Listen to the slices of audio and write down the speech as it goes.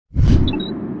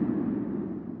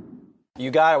You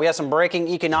got it. We have some breaking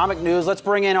economic news. Let's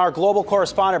bring in our global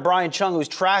correspondent, Brian Cheung, who's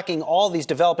tracking all these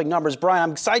developing numbers. Brian,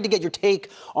 I'm excited to get your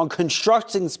take on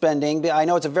construction spending. I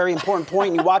know it's a very important point,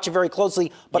 and you watch it very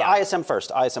closely, but yeah. ISM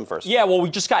first. Yeah, well,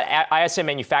 we just got ISM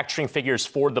manufacturing figures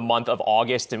for the month of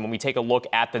August, and when we take a look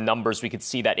at the numbers, we could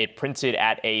see that it printed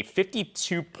at a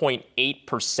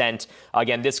 52.8%.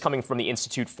 Again, this coming from the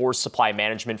Institute for Supply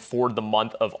Management for the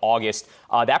month of August.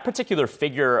 That particular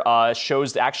figure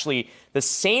shows actually the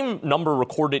same number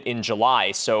recorded in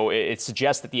July, so it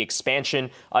suggests that the expansion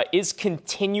is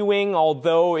continuing,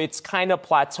 although it's kind of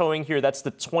plateauing here. That's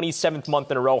the 27th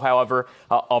month in a row, however,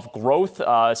 of growth.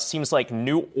 Seems like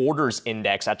new orders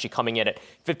index actually coming in at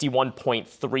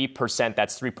 51.3%.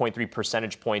 That's 3.3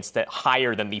 percentage points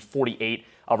higher than the 48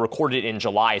 recorded in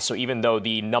July. So even though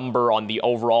the number on the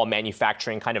overall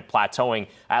manufacturing kind of plateauing,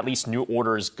 at least new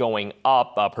orders going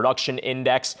up. Production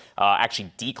index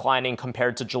actually declining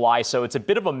compared to July. So it's a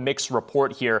bit of a mixed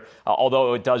report here,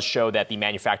 although it does show that the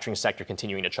manufacturing sector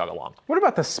continuing to chug along. What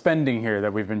about the spending here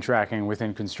that we've been tracking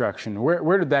within construction?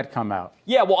 Where did that come out?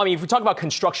 Yeah, well, I mean, if we talk about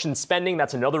construction spending,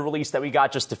 that's another release that we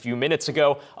got just a few minutes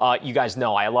ago. You guys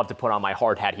know I love to put on my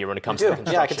hard hat here when it comes to the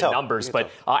construction numbers, but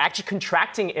actually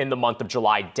contracting in the month of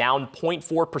July, down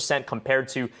 0.4% compared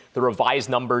to the revised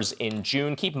numbers in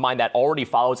June. Keep in mind that already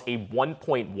follows a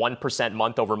 1.1%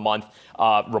 month-over-month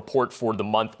report for the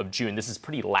month of June. This is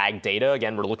pretty lag data.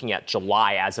 Again, we're looking at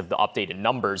July as of the updated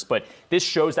numbers, but this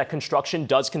shows that construction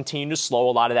does continue to slow,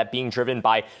 a lot of that being driven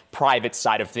by private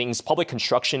side of things. Public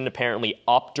construction apparently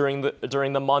up during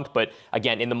the month, but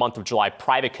again, in the month of July,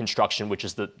 private construction, which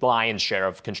is the lion's share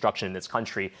of construction in this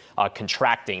country,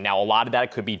 contracting. Now, a lot of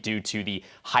that could be due to the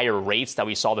higher rates that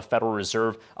we saw the Federal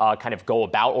Reserve kind of go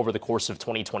about over the course of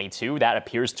 2022. That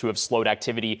appears to have slowed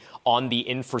activity on the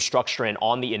infrastructure and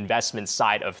on the investment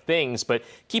side of things. But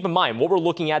keep in mind, what we're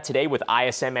looking at today with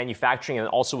ISM manufacturing and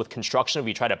also with construction, if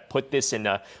we try to put this in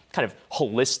a kind of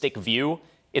holistic view,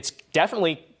 it's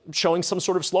definitely showing some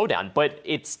sort of slowdown, but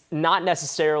it's not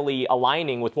necessarily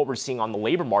aligning with what we're seeing on the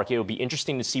labor market. It'll be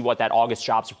interesting to see what that August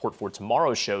jobs report for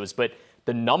tomorrow shows, but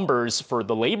the numbers for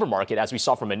the labor market, as we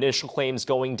saw from initial claims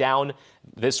going down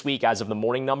this week as of the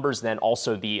morning numbers, then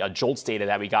also the JOLTS data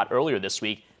that we got earlier this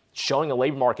week, showing a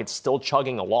labor market still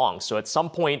chugging along. So at some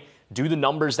point, do the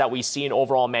numbers that we see in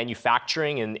overall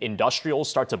manufacturing and industrials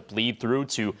start to bleed through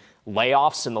to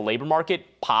layoffs in the labor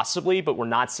market? Possibly, but we're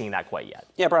not seeing that quite yet.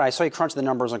 Yeah, Brian, I saw you crunch the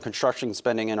numbers on construction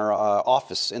spending in our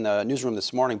office in the newsroom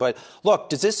this morning. But look,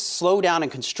 does this slowdown in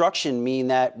construction mean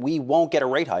that we won't get a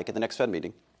rate hike at the next Fed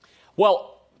meeting?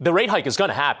 Well, the rate hike is going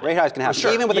to happen. Rate hike is going to happen,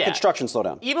 sure. Even with the construction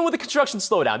slowdown. Even with the construction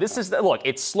slowdown. This is, look,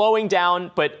 it's slowing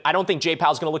down, but I don't think Jay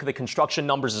Powell's going to look at the construction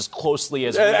numbers as closely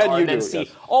as we are and then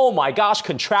see, oh my gosh,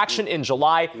 contraction in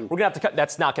July. We're going to have to cut.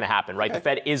 That's not going to happen, right? Okay. The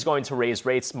Fed is going to raise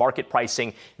rates. Market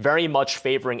pricing very much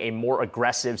favoring a more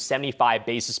aggressive 75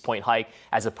 basis point hike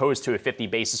as opposed to a 50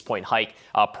 basis point hike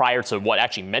prior to what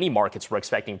actually many markets were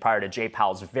expecting prior to Jay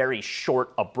Powell's very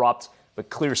short, abrupt, but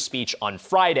clear speech on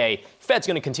Friday. Fed's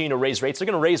going to continue to raise rates. They're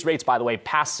going to raise rates, by the way,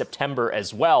 past September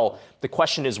as well. The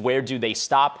question is, where do they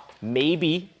stop?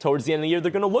 Maybe towards the end of the year,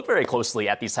 they're going to look very closely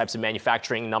at these types of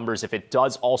manufacturing numbers if it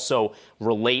does also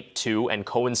relate to and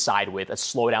coincide with a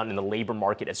slowdown in the labor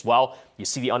market as well. You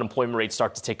see the unemployment rate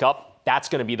start to tick up. That's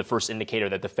going to be the first indicator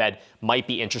that the Fed might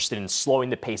be interested in slowing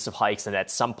the pace of hikes and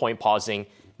at some point pausing,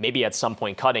 maybe at some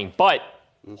point cutting. But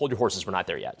hold your horses, we're not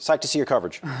there yet. Psyched to see your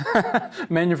coverage.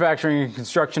 Manufacturing and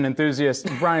construction enthusiast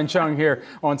Brian Cheung here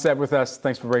on set with us.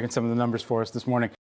 Thanks for breaking some of the numbers for us this morning.